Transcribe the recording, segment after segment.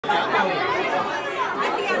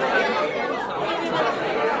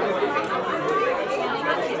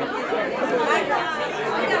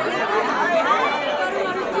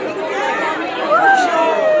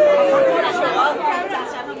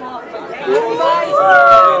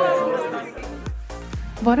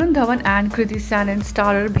Varun Dhawan and Kriti Sanon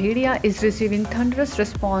starrer Bhediya is receiving thunderous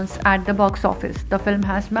response at the box office. The film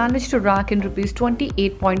has managed to rack in Rs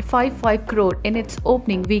 28.55 crore in its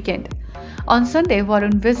opening weekend. On Sunday,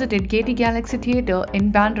 Varun visited Gaiety Galaxy Theatre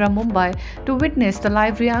in Bandra, Mumbai to witness the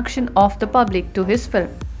live reaction of the public to his film.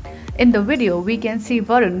 In the video, we can see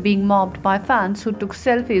Varun being mobbed by fans who took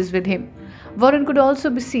selfies with him. Varun could also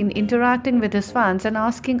be seen interacting with his fans and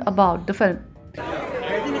asking about the film.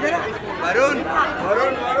 Varun,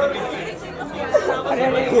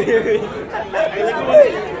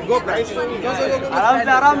 go price.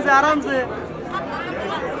 आराम से.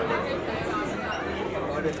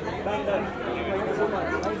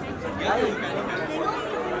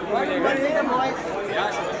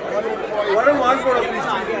 Varun, one photo, please.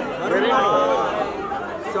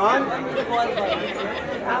 Sean.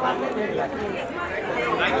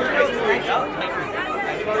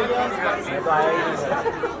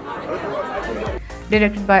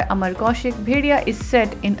 Directed by Amar Kaushik, Bhediya is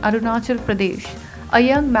set in Arunachal Pradesh. A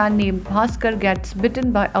young man named Bhaskar gets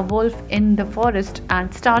bitten by a wolf in the forest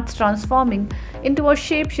and starts transforming into a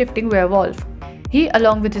shape-shifting werewolf. He,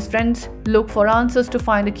 along with his friends, look for answers to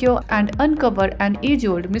find a cure and uncover an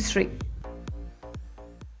age-old mystery.